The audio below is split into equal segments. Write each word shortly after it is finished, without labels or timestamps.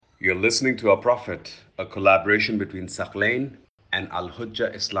You're listening to Our Prophet, a collaboration between Sakhlain and Al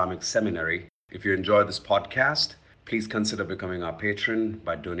Hujjah Islamic Seminary. If you enjoy this podcast, please consider becoming our patron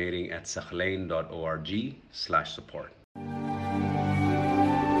by donating at sakhlain.org/support.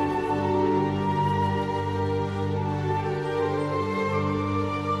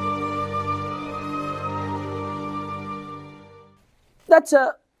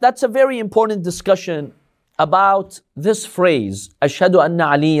 That's a very important discussion about this phrase, Ashhadu anna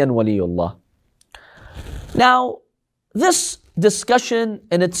aliyan waliyullah. Now, this discussion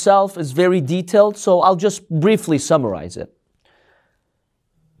in itself is very detailed, so I'll just briefly summarize it.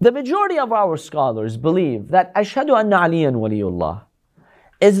 The majority of our scholars believe that Ashhadu anna aliyan waliyullah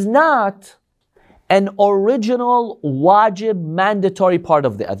is not an original wajib mandatory part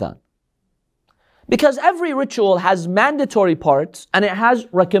of the adhan. Because every ritual has mandatory parts and it has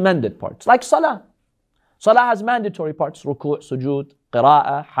recommended parts, like salah. Salah has mandatory parts, ruku', sujood,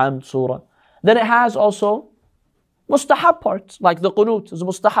 qira'ah, hamd, surah. Then it has also mustahab parts, like the qunut is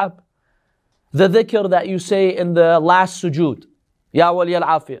mustahab. The dhikr that you say in the last sujood, Ya Wali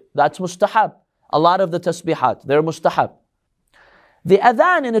al-afiyah, that's mustahab. A lot of the tasbihat, they're mustahab. The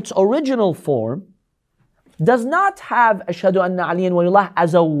adhan in its original form does not have Ashhadu anna aliyan waliyullah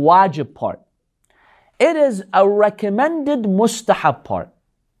as a wajib part. It is a recommended mustahab part.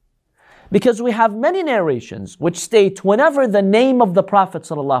 Because we have many narrations which state whenever the name of the Prophet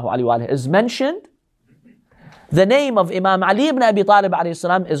ﷺ is mentioned, the name of Imam Ali ibn Abi Talib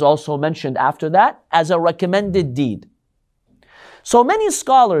ﷺ is also mentioned after that as a recommended deed. So many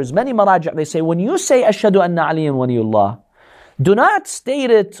scholars, many maraji', they say when you say Ashhadu anna aliyan waliyullah, do not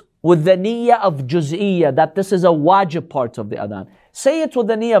state it with the niyyah of juz'iyyah, that this is a wajib part of the adhan. Say it with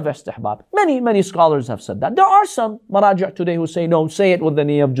the niyyah of istihbab. Many scholars have said that. There are some maraji' today who say no, say it with the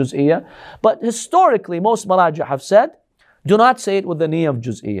niyyah of juz'iyyah. But historically, most maraji' have said, do not say it with the niyyah of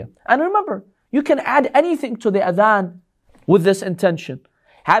juz'iyyah. And remember, you can add anything to the adhan with this intention.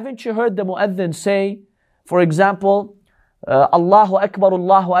 Haven't you heard the mu'adhin say, for example, Allahu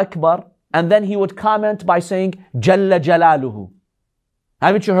Akbar, and then he would comment by saying, Jalla Jalaluhu.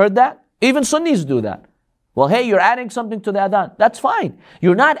 Haven't you heard that? Even Sunnis do that. Well, hey, you're adding something to the adhan. That's fine.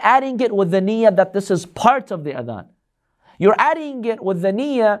 You're not adding it with the niyyah that this is part of the adhan. You're adding it with the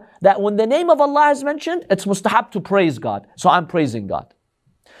niyyah that when the name of Allah is mentioned, it's mustahab to praise God. So I'm praising God.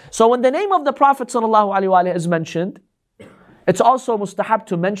 So when the name of the Prophet ﷺ is mentioned, it's also mustahab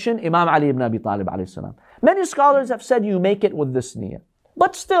to mention Imam Ali ibn Abi Talib ﷺ. Many scholars have said you make it with this niyyah.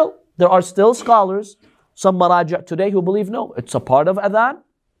 But still, there are still scholars, some maraji' today who believe no, it's a part of adhan.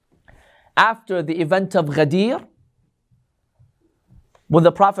 After the event of Ghadir, when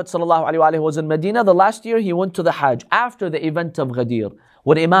the Prophet ﷺ was in Medina, the last year he went to the Hajj. After the event of Ghadir,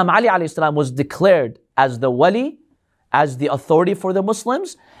 when Imam Ali ﷺ was declared as the Wali, as the authority for the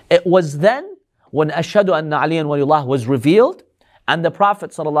Muslims, it was then when Ashhadu anna aliyan waliyullah was revealed, and the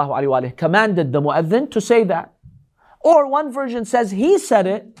Prophet ﷺ commanded the mu'adhin to say that. Or one version says he said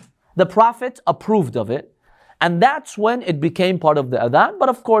it, the Prophet approved of it, and that's when it became part of the adhan. But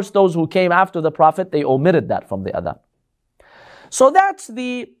of course, those who came after the Prophet, they omitted that from the adhan. So that's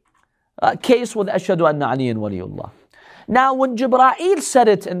the case with Ashhadu anna aliyan waliyullah. Now, when Jibreel said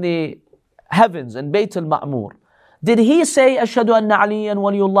it in the heavens, in Bayt al-Ma'mur, did he say Ashhadu anna aliyan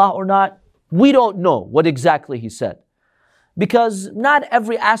waliyullah or not? We don't know what exactly he said. Because not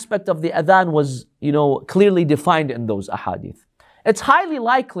every aspect of the adhan was, clearly defined in those ahadith. It's highly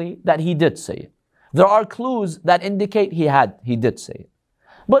likely that he did say it. There are clues that indicate he did say it.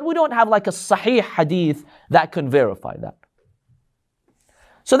 But we don't have like a sahih hadith that can verify that.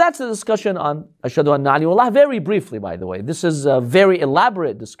 So that's the discussion on Ashhadu anna aliyan waliyullah. Very briefly, by the way. This is a very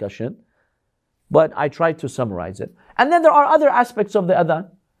elaborate discussion, but I tried to summarize it. And then there are other aspects of the adhan.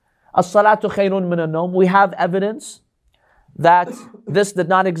 As-salatu khayrun min an-nawm. We have evidence that this did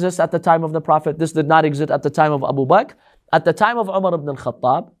not exist at the time of the Prophet. This did not exist at the time of Abu Bakr. At the time of Umar ibn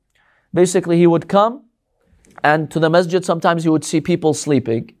al-Khattab, basically he would come and to the masjid, sometimes he would see people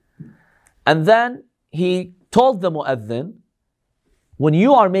sleeping. And then he told the mu'adhin, when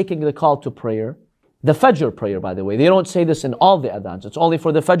you are making the call to prayer, the Fajr prayer, by the way, they don't say this in all the adhans. It's only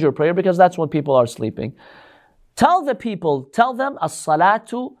for the Fajr prayer because that's when people are sleeping. Tell them,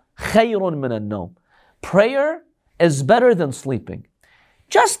 as-salatu khayrun min an-nawm. Prayer is better than sleeping.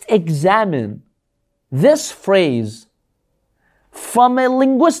 Just examine this phrase from a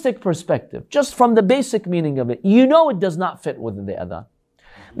linguistic perspective, just from the basic meaning of it. You know it does not fit within the adhan.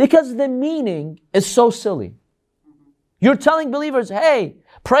 Because the meaning is so silly. You're telling believers, hey,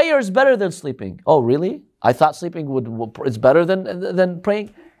 prayer is better than sleeping. Oh, really? I thought sleeping is better than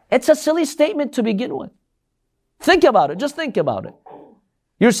praying. It's a silly statement to begin with. Think about it. Just think about it.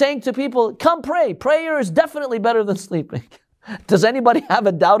 You're saying to people, come pray. Prayer is definitely better than sleeping. Does anybody have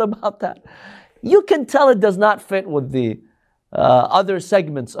a doubt about that? You can tell it does not fit with the other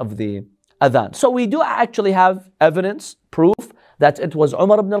segments of the adhan. So we do actually have evidence, proof, that it was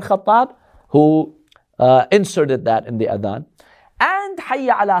Umar ibn al-Khattab who inserted that in the adhan. And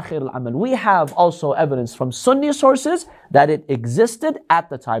Hayya ala khair al-amal. We have also evidence from Sunni sources that it existed at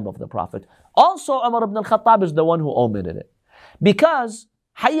the time of the Prophet. Also, Umar ibn al-Khattab is the one who omitted it. Because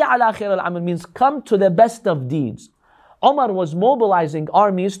Hayya ala khair al-amal means come to the best of deeds. Umar was mobilizing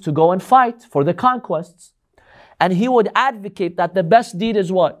armies to go and fight for the conquests. And he would advocate that the best deed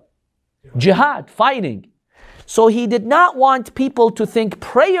is what? Jihad, fighting. So he did not want people to think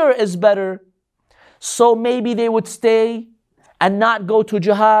prayer is better. So maybe they would stay and not go to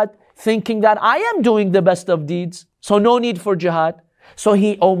jihad, thinking that I am doing the best of deeds, so no need for jihad. So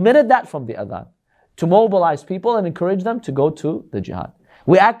he omitted that from the adhan to mobilize people and encourage them to go to the jihad.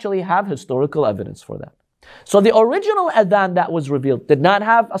 We actually have historical evidence for that. So the original adhan that was revealed did not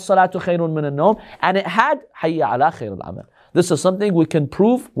have as-salatu khayrun min an-nawm, and it had hayya ala khair al-amal. This is something we can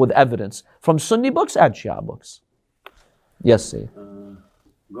prove with evidence from Sunni books and Shia books. Yes, sir.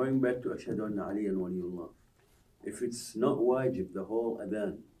 Going back to Ashhadu anna Aliyan Waliullah, if it's not wajib, the whole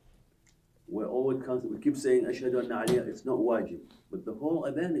adhan, we keep saying Ashhadu anna Aliyan, it's not wajib, but the whole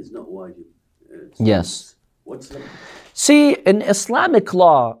adhan is not wajib. Yes. What's that? See, in Islamic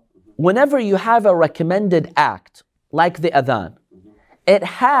law, whenever you have a recommended act, like the adhan, it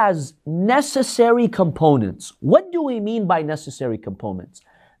has necessary components. What do we mean by necessary components?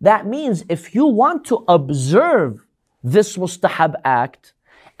 That means if you want to observe this mustahab act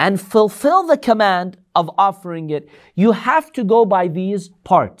and fulfill the command of offering it, you have to go by these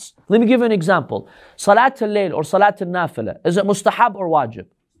parts. Let me give you an example. Salat al-Layl or Salat al-Nafila, is it mustahab or wajib?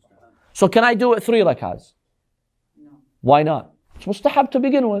 So can I do it 3 rak'ahs? No. Why not? It's mustahab to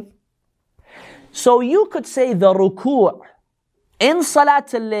begin with. So you could say the ruku' in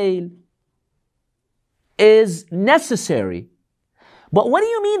Salat al-Layl is necessary. But what do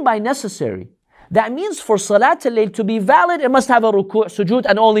you mean by necessary? That means for Salat al-Layl to be valid, it must have a ruku', sujood,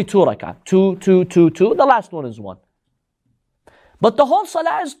 and only 2 rak'ah. 2, 2, 2, 2. The last one is 1. But the whole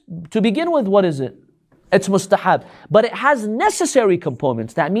salah is, to begin with, what is it? It's mustahab. But it has necessary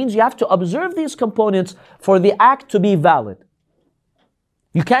components. That means you have to observe these components for the act to be valid.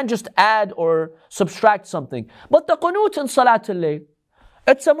 You can't just add or subtract something. But the qunut in Salat al-Layl,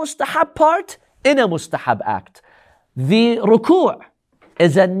 it's a mustahab part in a mustahab act. The ruku'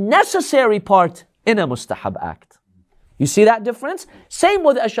 is a necessary part in a mustahab act. You see that difference? Same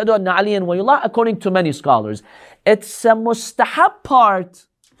with Ashhadu anna Aliyan Waliullah, according to many scholars. It's a mustahab part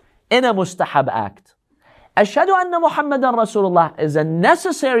in a mustahab act. Ashhadu anna Muhammadan Rasulullah is a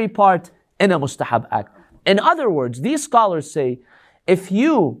necessary part in a mustahab act. In other words, these scholars say, if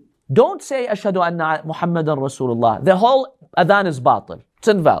you don't say Ashhadu anna Muhammadan Rasulullah, the whole adhan is batil. It's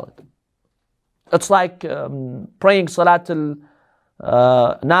invalid. It's like praying Salat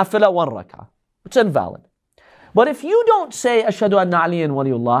al-Nafila 1 rak'ah. It's invalid. But if you don't say Ashhadu anna Aliyan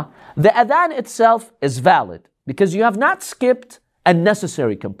Waliullah, the adhan itself is valid because you have not skipped a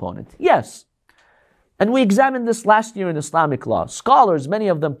necessary component. Yes. And we examined this last year in Islamic law. Scholars, many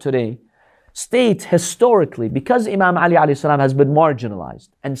of them today, state historically, because Imam Ali alayhi salam has been marginalized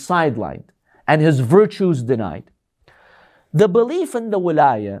and sidelined and his virtues denied, the belief in the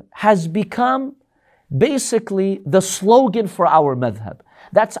wilaya has become basically the slogan for our madhab.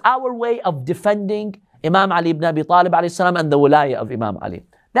 That's our way of defending Imam Ali ibn Abi Talib alayhi salam and the wilaya of Imam Ali.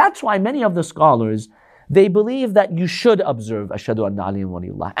 That's why many of the scholars, they believe that you should observe Ashhadu anna Aliyan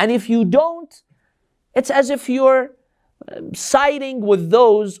Waliullah. And if you don't, it's as if you're siding with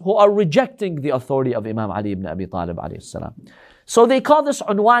those who are rejecting the authority of Imam Ali ibn Abi Talib alayhi salam. So they call this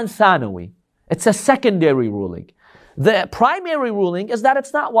unwan thanawi. It's a secondary ruling. The primary ruling is that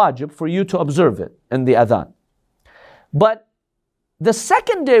it's not wajib for you to observe it in the adhan. But the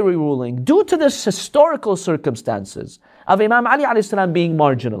secondary ruling, due to this historical circumstances of Imam Ali alayhi salam being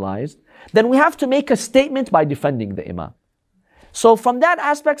marginalized, then we have to make a statement by defending the Imam. So from that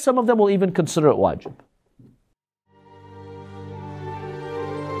aspect, some of them will even consider it wajib.